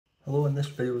Hello, in this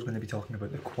video we're going to be talking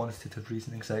about the quantitative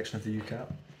reasoning section of the UCAT.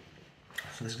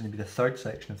 So this is going to be the third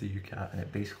section of the UCAT, and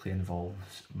it basically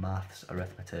involves maths,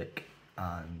 arithmetic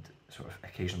and sort of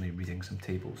occasionally reading some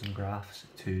tables and graphs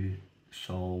to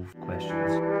solve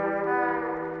questions.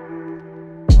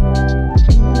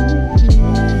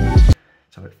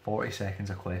 It's about 40 seconds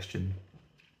a question,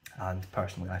 and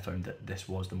personally I found that this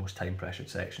was the most time pressured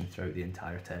section throughout the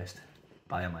entire test.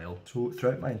 By a mile. So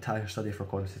throughout my entire study for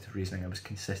quantitative reasoning I was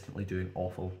consistently doing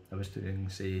awful. I was doing,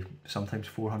 say, sometimes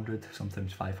 400,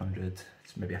 sometimes 500,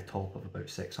 it's maybe a top of about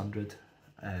 600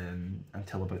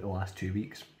 until about the last 2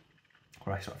 weeks,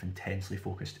 where I sort of intensely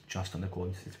focused just on the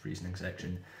quantitative reasoning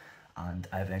section, and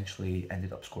I eventually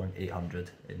ended up scoring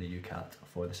 800 in the UCAT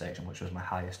for the section, which was my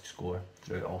highest score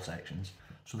throughout all sections.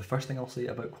 So the first thing I'll say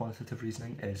about quantitative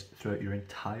reasoning is throughout your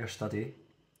entire study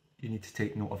you need to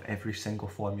take note of every single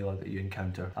formula that you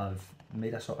encounter. I've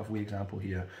made a sort of wee example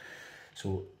here.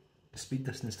 So speed,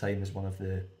 distance, time is one of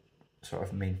the sort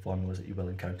of main formulas that you will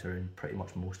encounter in pretty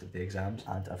much most of the exams,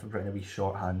 and I've written a wee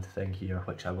shorthand thing here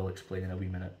which I will explain in a wee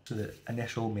minute. So the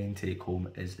initial main take home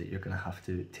is that you're going to have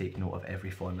to take note of every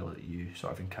formula that you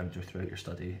sort of encounter throughout your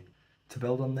study. To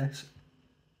build on this,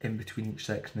 in between each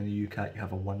section in the UCAT you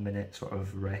have a 1 minute sort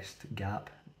of rest gap.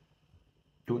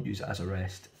 Don't use it as a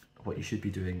rest. What you should be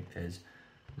doing is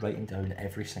writing down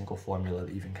every single formula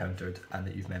that you've encountered and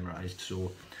that you've memorised.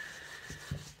 So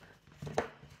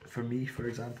for me, for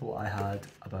example, I had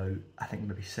about, I think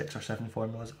maybe 6 or 7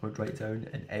 formulas I would write down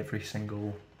in every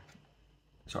single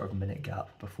sort of minute gap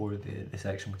before the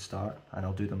section would start, and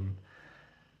I'll do them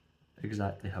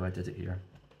exactly how I did it here.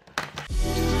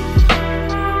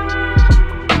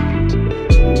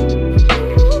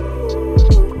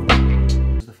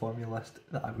 Formula list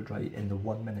that I would write in the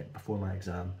 1 minute before my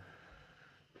exam,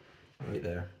 right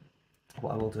there.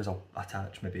 What I will do is I'll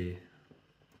attach maybe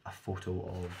a photo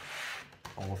of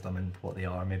all of them and what they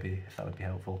are, maybe, if that would be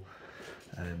helpful,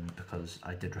 because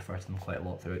I did refer to them quite a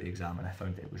lot throughout the exam and I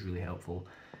found it was really helpful.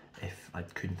 If I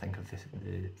couldn't think of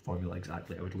the formula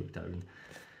exactly, I would look down,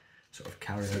 sort of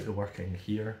carry out the working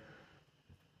here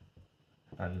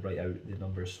and write out the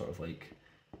numbers sort of like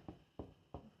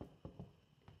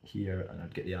here, and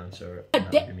I'd get the answer, and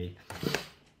that would be me.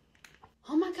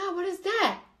 Oh my god, what is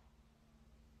that?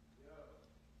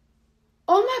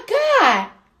 Oh my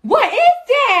god, what is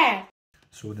that?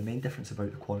 So the main difference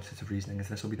about the quantitative reasoning is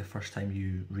this will be the first time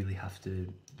you really have to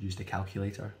use the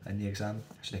calculator in the exam.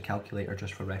 So the calculator,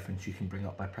 just for reference, you can bring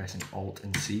up by pressing Alt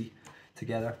and C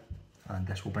together, and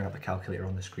this will bring up the calculator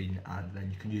on the screen, and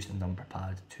then you can use the number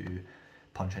pad to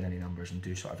punch in any numbers and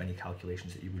do sort of any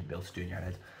calculations that you wouldn't be able to do in your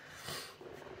head.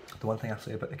 The one thing I'll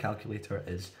say about the calculator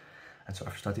is, and sort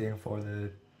of studying for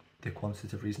the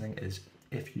quantitative reasoning, is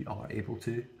if you are able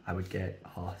to, I would get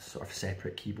a sort of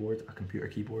separate keyboard, a computer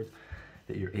keyboard,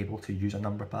 that you're able to use a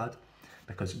number pad,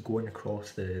 because going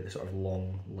across the sort of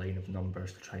long line of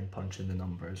numbers to try and punch in the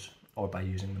numbers, or by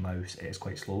using the mouse, it is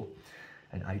quite slow,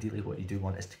 and ideally what you do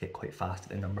want is to get quite fast at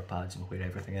the number pads and where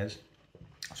everything is.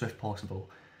 So if possible,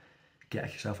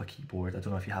 get yourself a keyboard. I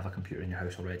don't know if you have a computer in your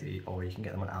house already, or you can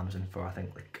get them on Amazon for I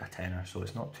think like a tenner, so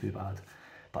it's not too bad,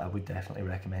 but I would definitely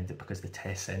recommend it because the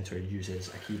test centre uses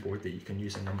a keyboard that you can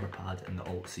use a number pad and the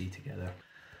Alt+C together.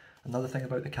 Another thing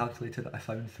about the calculator that I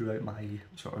found throughout my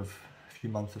sort of few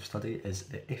months of study is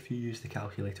that if you use the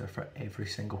calculator for every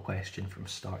single question from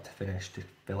start to finish to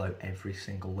fill out every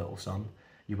single little sum,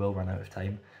 you will run out of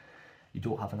time. You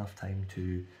don't have enough time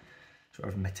to sort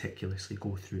of meticulously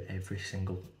go through every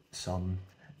single sum,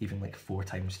 even like 4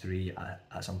 times 3,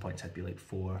 at some points I'd be like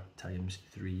 4 times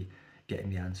 3, getting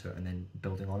the answer and then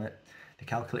building on it. The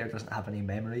calculator doesn't have any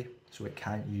memory, so it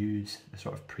can't use the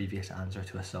sort of previous answer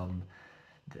to a sum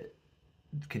that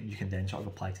you can then sort of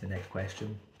apply to the next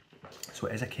question. So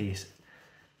it is a case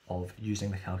of using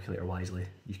the calculator wisely.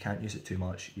 You can't use it too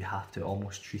much, you have to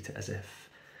almost treat it as if,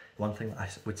 one thing that I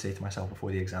would say to myself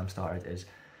before the exam started is,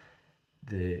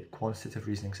 the quantitative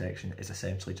reasoning section is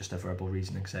essentially just a verbal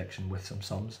reasoning section with some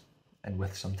sums and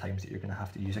with some times that you're going to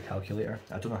have to use a calculator.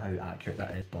 I don't know how accurate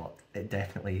that is, but it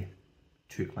definitely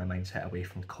took my mindset away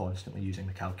from constantly using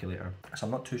the calculator. So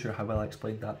I'm not too sure how well I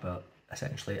explained that, but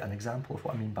essentially an example of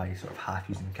what I mean by sort of half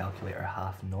using the calculator,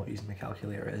 half not using the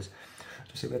calculator is,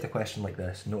 so say we had a question like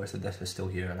this, notice that this is still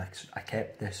here, and I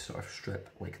kept this sort of strip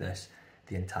like this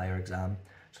the entire exam,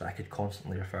 so I could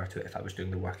constantly refer to it if I was doing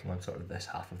the working on sort of this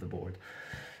half of the board.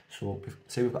 So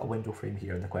say we've got a window frame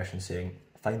here and the question's saying,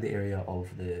 find the area of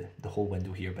the whole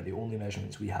window here, but the only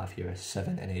measurements we have here is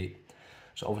 7 and 8.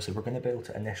 So obviously we're going to be able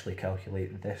to initially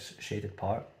calculate this shaded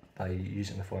part by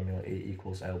using the formula A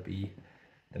equals LB.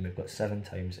 Then we've got 7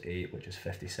 times 8, which is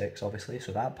 56 obviously,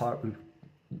 so that part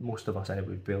most of us anyway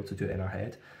would be able to do it in our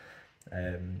head.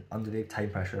 Under the time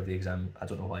pressure of the exam, I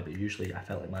don't know why, but usually I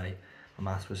felt like my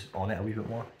maths was on it a wee bit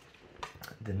more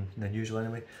than usual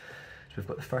anyway. So we've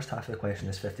got the first half of the question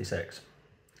is 56.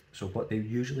 So what they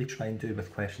usually try and do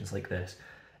with questions like this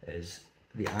is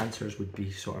the answers would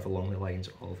be sort of along the lines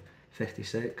of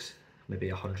 56, maybe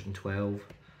 112,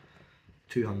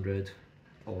 200,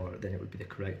 or then it would be the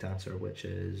correct answer, which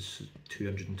is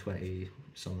 220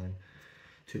 something.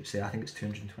 I think it's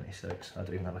 226. I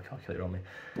don't even have a calculator on me.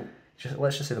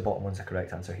 Let's just say the bottom one's the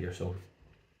correct answer here. So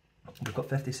we've got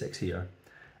 56 here,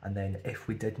 and then if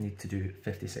we did need to do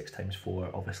 56 times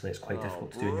 4, obviously it's quite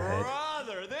difficult to do in your head.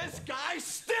 Brother, this guy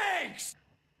stinks!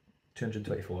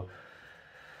 224.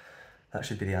 That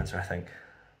should be the answer, I think.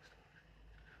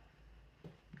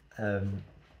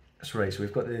 So right, so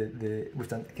we've got we've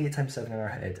done 8 times 7 in our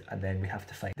head, and then we have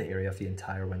to find the area of the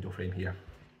entire window frame here.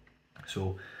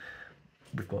 So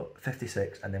we've got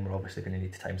 56, and then we're obviously going to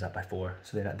need to times that by 4.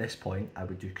 So then at this point, I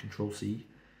would do Control-C.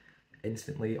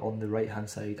 Instantly on the right hand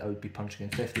side, I would be punching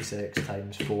in 56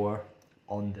 times 4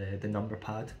 on the number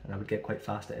pad, and I would get quite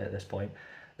fast at it at this point.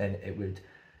 Then it would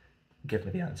give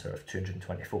me the answer of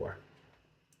 224.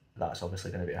 That's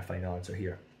obviously going to be our final answer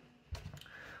here.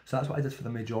 So that's what I did for the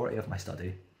majority of my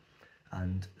study,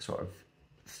 and sort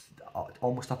of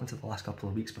almost up until the last couple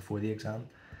of weeks before the exam.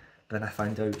 But then I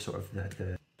found out sort of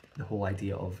the whole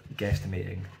idea of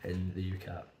guesstimating in the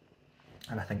UCAT.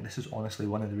 And I think this is honestly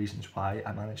one of the reasons why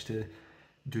I managed to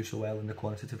do so well in the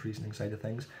quantitative reasoning side of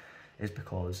things, is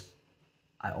because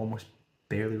I almost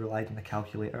barely relied on the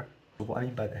calculator. So what I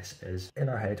mean by this is, in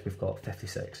our head we've got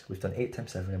 56, we've done 8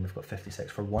 times 7 and we've got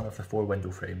 56 for one of the 4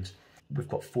 window frames. We've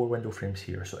got 4 window frames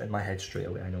here, so in my head straight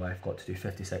away I know I've got to do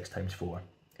 56 times 4.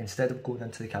 Instead of going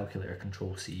into the calculator,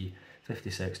 Control-C,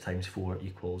 56 times 4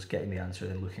 equals getting the answer,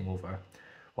 then looking over,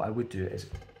 what I would do is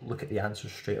look at the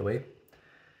answers straight away.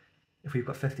 If we've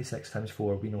got 56 times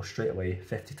 4, we know straight away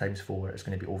 50 times 4 is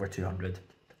going to be over 200.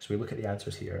 So we look at the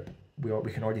answers here,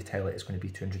 we can already tell it's going to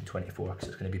be 224 because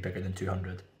it's going to be bigger than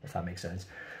 200, if that makes sense.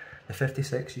 The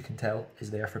 56, you can tell,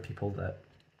 is there for people that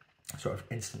sort of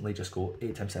instantly just go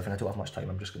 8 times 7, I don't have much time,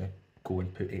 I'm just going to go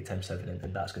and put 8 times 7 in,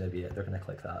 and that's going to be it, they're going to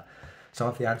click that. Some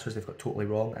of the answers they've got totally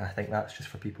wrong, and I think that's just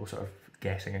for people sort of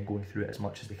guessing and going through it as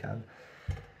much as they can.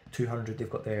 200 they've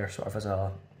got there sort of as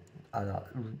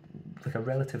like a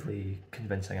relatively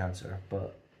convincing answer,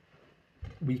 but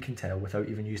we can tell without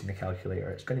even using the calculator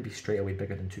it's going to be straight away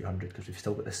bigger than 200 because we've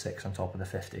still got the 6 on top of the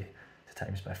 50 to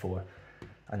times by 4,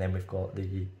 and then we've got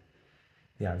the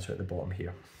answer at the bottom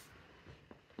here.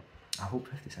 I hope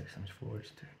 56 times 4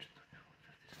 is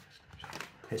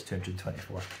 224. It's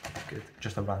 224. Good.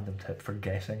 Just a random tip for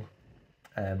guessing.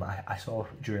 I saw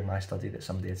during my study that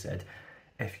somebody had said,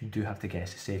 if you do have to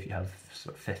guess, say if you have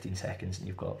sort of 15 seconds and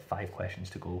you've got 5 questions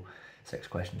to go, 6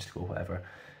 questions to go, whatever,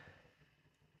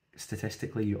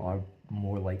 statistically you are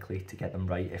more likely to get them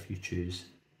right if you choose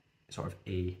sort of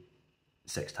A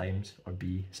 6 times or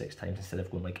B 6 times instead of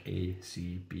going like A,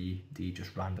 C, B, D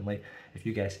just randomly. If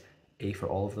you guess A for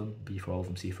all of them, B for all of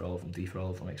them, C for all of them, D for all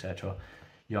of them, etc.,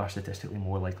 you are statistically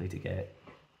more likely to get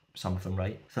some of them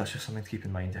right. So that's just something to keep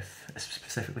in mind, if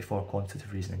specifically for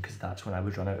quantitative reasoning, because that's when I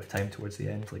would run out of time towards the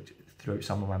end. Like throughout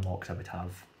some of my mocks I would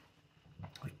have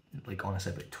like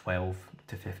honestly about 12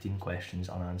 to 15 questions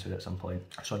unanswered at some point.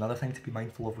 So another thing to be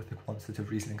mindful of with the quantitative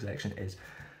reasoning section is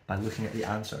by looking at the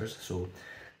answers. So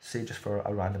say just for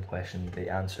a random question the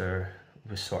answer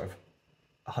was sort of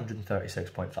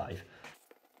 136.5.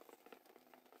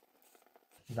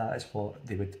 That is what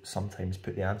they would sometimes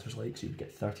put the answers like, so you would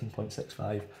get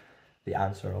 13.65, the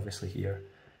answer obviously here,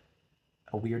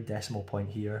 a weird decimal point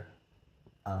here,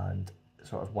 and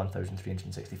sort of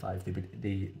 1,365.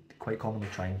 They quite commonly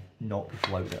try and knock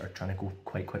people out that are trying to go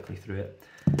quite quickly through it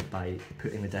by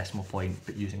putting the decimal point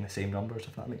but using the same numbers,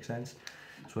 if that makes sense.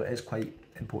 So it is quite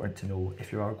important to know,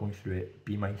 if you are going through it,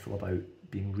 be mindful about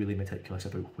being really meticulous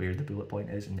about where the bullet point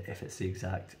is and if it's the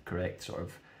exact correct sort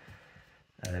of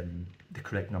the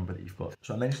correct number that you've got.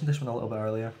 So I mentioned this one a little bit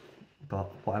earlier,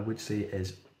 but what I would say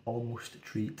is almost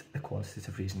treat the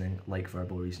quantitative reasoning like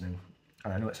verbal reasoning.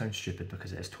 And I know it sounds stupid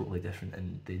because it is totally different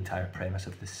and the entire premise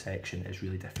of this section is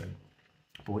really different.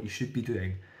 But what you should be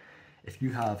doing, if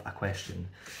you have a question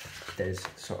that is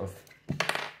sort of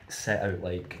set out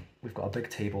like, we've got a big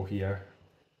table here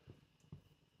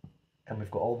and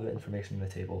we've got all the information in the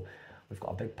table, we've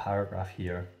got a big paragraph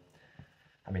here.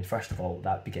 I mean, first of all,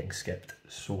 that'd be getting skipped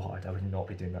so hard. I would not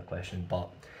be doing that question, but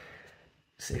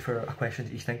say for a question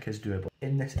that you think is doable,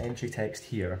 in this entry text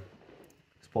here,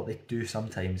 what they do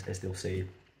sometimes is they'll say,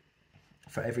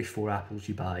 for every 4 apples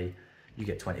you buy, you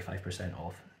get 25%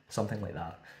 off. something like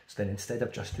that. So then instead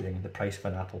of just doing the price of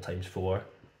an apple times 4,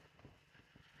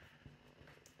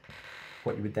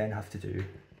 what you would then have to do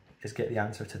is get the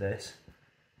answer to this,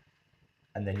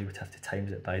 and then you would have to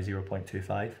times it by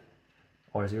 0.25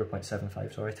 or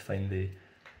 0.75, sorry, to find the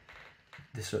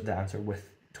answer with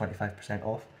 25%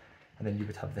 off, and then you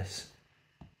would have this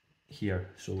here.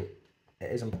 So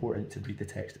it is important to read the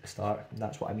text at the start, and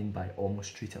that's what I mean by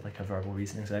almost treat it like a verbal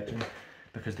reasoning section,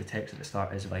 because the text at the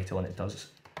start is vital, and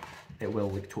it will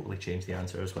like totally change the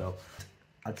answer as well.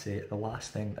 I'd say the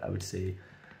last thing that I would say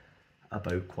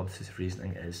about quantitative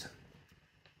reasoning is,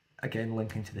 again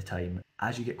linking to the time,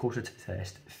 as you get closer to the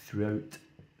test, throughout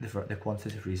the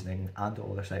quantitative reasoning and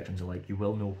all other sections alike, you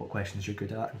will know what questions you're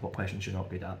good at and what questions you're not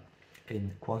good at.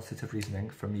 In quantitative reasoning,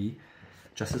 for me,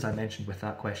 just as I mentioned with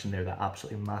that question there, that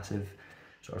absolutely massive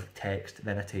sort of text,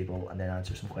 then a table, and then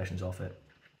answer some questions off it.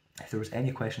 If there was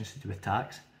any questions to do with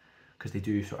tax, because they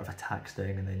do sort of a tax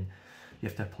thing, and then you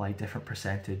have to apply different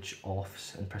percentage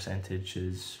offs and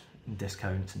percentages and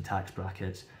discounts and tax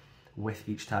brackets with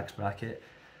each tax bracket,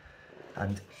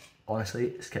 and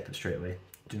honestly, skip it straight away.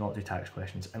 Do not do tax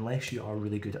questions unless you are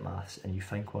really good at maths and you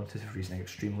find quantitative reasoning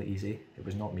extremely easy. It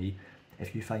was not me.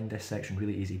 If you find this section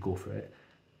really easy, go for it.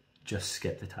 Just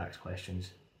skip the tax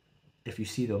questions. If you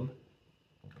see them,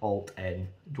 Alt+N,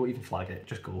 don't even flag it,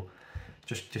 just go.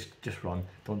 Just run,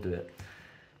 don't do it.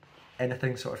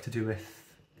 Anything sort of to do with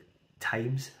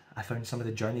times, I found some of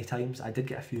the journey times. I did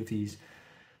get a few of these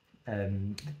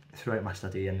throughout my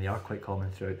study, and they are quite common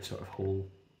throughout the sort of whole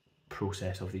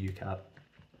process of the UCAT,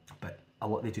 but a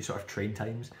lot they do sort of train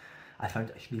times. I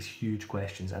found these huge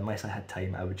questions, unless I had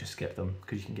time I would just skip them,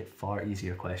 because you can get far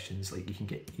easier questions. Like you can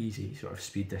get easy sort of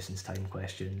speed, distance, time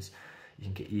questions, you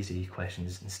can get easy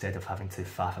questions instead of having to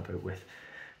faff about with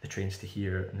the trains to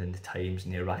here and then the times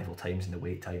and the arrival times and the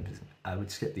wait times. I would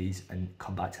skip these and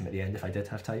come back to them at the end if I did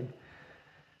have time.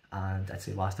 And I'd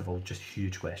say last of all, just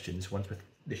huge questions, ones with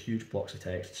the huge blocks of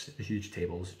texts, the huge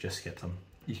tables, just skip them.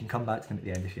 You can come back to them at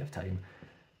the end if you have time,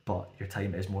 but your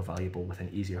time is more valuable with an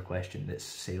easier question that's,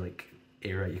 say, like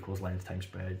area equals length times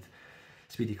breadth,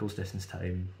 speed equals distance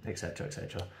time, etc,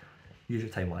 etc. Use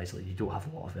your time wisely. You don't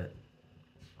have a lot of it,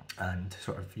 and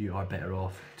sort of you are better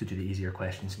off to do the easier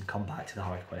questions and come back to the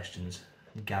hard questions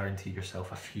and guarantee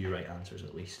yourself a few right answers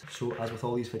at least. So as with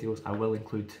all these videos, I will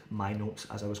include my notes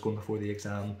as I was going before the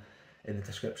exam in the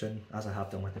description, as I have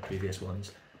done with the previous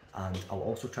ones, and I'll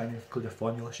also try and include a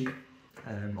formula sheet.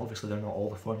 Obviously they're not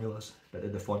all the formulas, but they're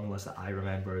the formulas that I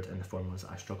remembered and the formulas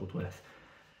that I struggled with,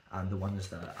 and the ones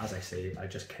that, as I say, I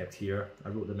just kept here. I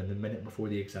wrote them in the minute before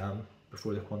the exam,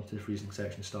 before the quantitative reasoning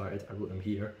section started. I wrote them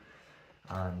here,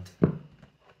 and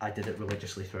I did it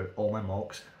religiously throughout all my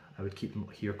mocks. I would keep them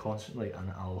here constantly, and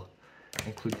I'll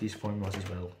include these formulas as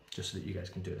well, just so that you guys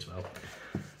can do it as well.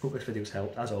 Hope this video's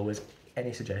helped. As always,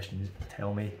 any suggestions,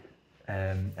 tell me.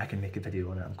 I can make a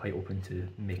video on it. I'm quite open to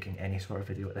making any sort of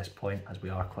video at this point, as we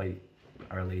are quite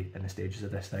early in the stages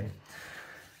of this thing.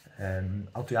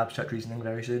 I'll do abstract reasoning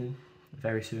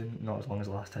very soon, not as long as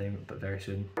last time, but very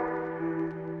soon.